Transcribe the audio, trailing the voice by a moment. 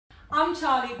I'm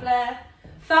Charlie Blair,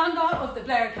 founder of the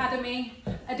Blair Academy,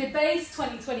 a DBACE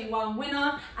 2021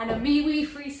 winner and a MeWe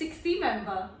 360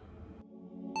 member.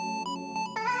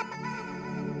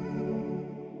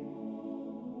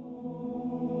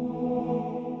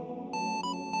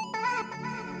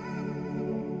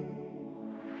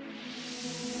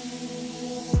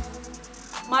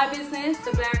 My business,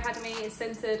 the Blair Academy, is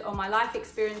centred on my life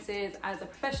experiences as a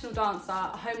professional dancer,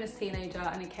 a homeless teenager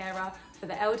and a carer for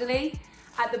the elderly.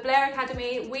 At the Blair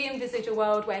Academy, we envisage a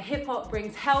world where hip-hop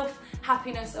brings health,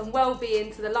 happiness and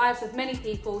well-being to the lives of many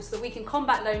people so that we can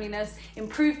combat loneliness,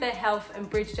 improve their health and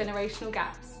bridge generational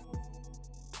gaps.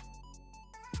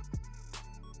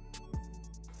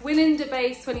 Winning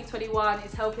DBACE 2021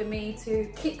 is helping me to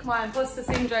kick my imposter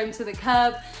syndrome to the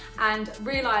curb and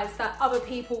realise that other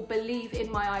people believe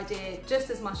in my idea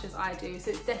just as much as I do. So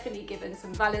it's definitely given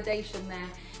some validation there.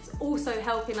 It's also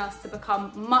helping us to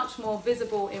become much more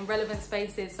visible in relevant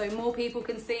spaces so more people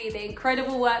can see the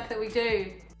incredible work that we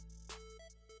do.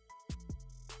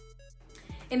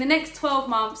 In the next 12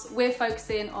 months, we're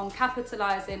focusing on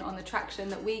capitalising on the traction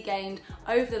that we gained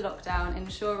over the lockdown,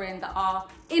 ensuring that our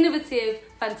innovative,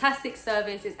 fantastic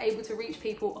service is able to reach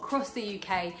people across the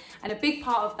UK. And a big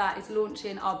part of that is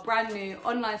launching our brand new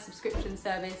online subscription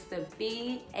service, the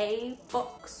DBACE.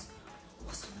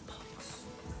 What's on the box?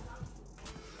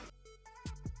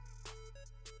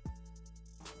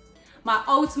 My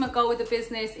ultimate goal with the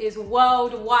business is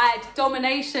worldwide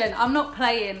domination. I'm not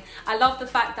playing. I love the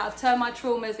fact that I've turned my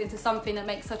traumas into something that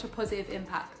makes such a positive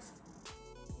impact.